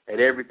look at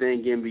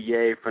everything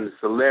NBA, from the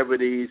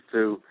celebrities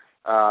to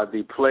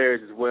the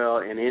players as well,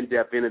 and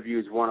in-depth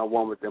interviews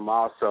one-on-one with them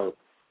also.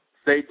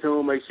 Stay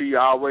tuned. Make sure you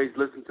always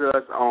listen to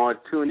us on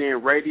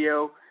TuneIn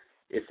Radio.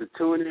 It's the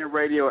TuneIn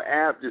Radio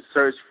app. Just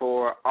search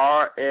for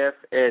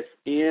RFSN,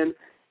 and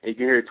you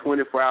can hear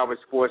 24-hour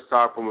sports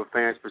talk from a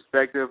fan's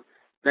perspective.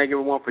 Thank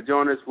everyone for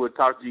joining us. We'll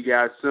talk to you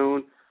guys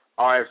soon.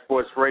 RF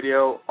Sports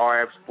Radio,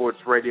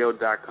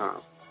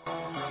 rfsportsradio.com.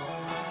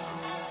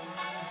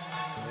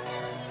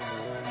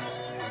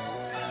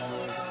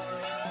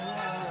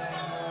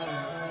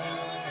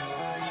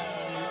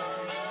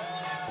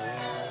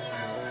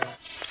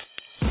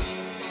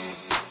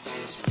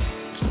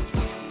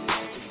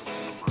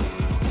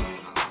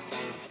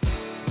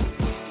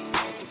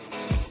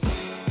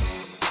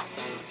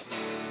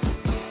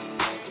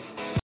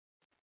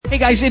 Hey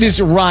guys, it is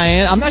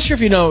Ryan. I'm not sure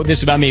if you know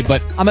this about me,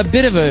 but I'm a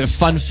bit of a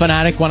fun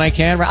fanatic when I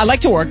can. I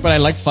like to work, but I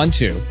like fun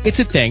too. It's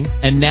a thing.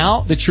 And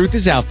now the truth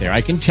is out there.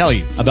 I can tell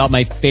you about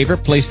my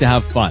favorite place to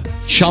have fun.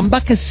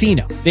 Chumba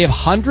Casino. They have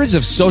hundreds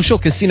of social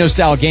casino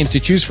style games to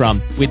choose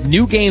from with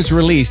new games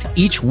released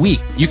each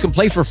week. You can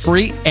play for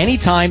free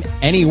anytime,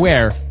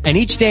 anywhere. And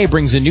each day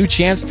brings a new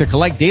chance to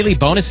collect daily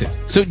bonuses.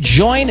 So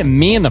join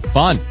me in the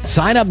fun.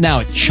 Sign up now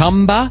at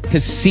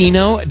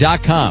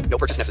ChumbaCasino.com. No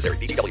purchase necessary.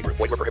 VGW Group.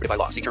 Void where prohibited by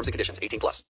law. See terms and conditions. 18+.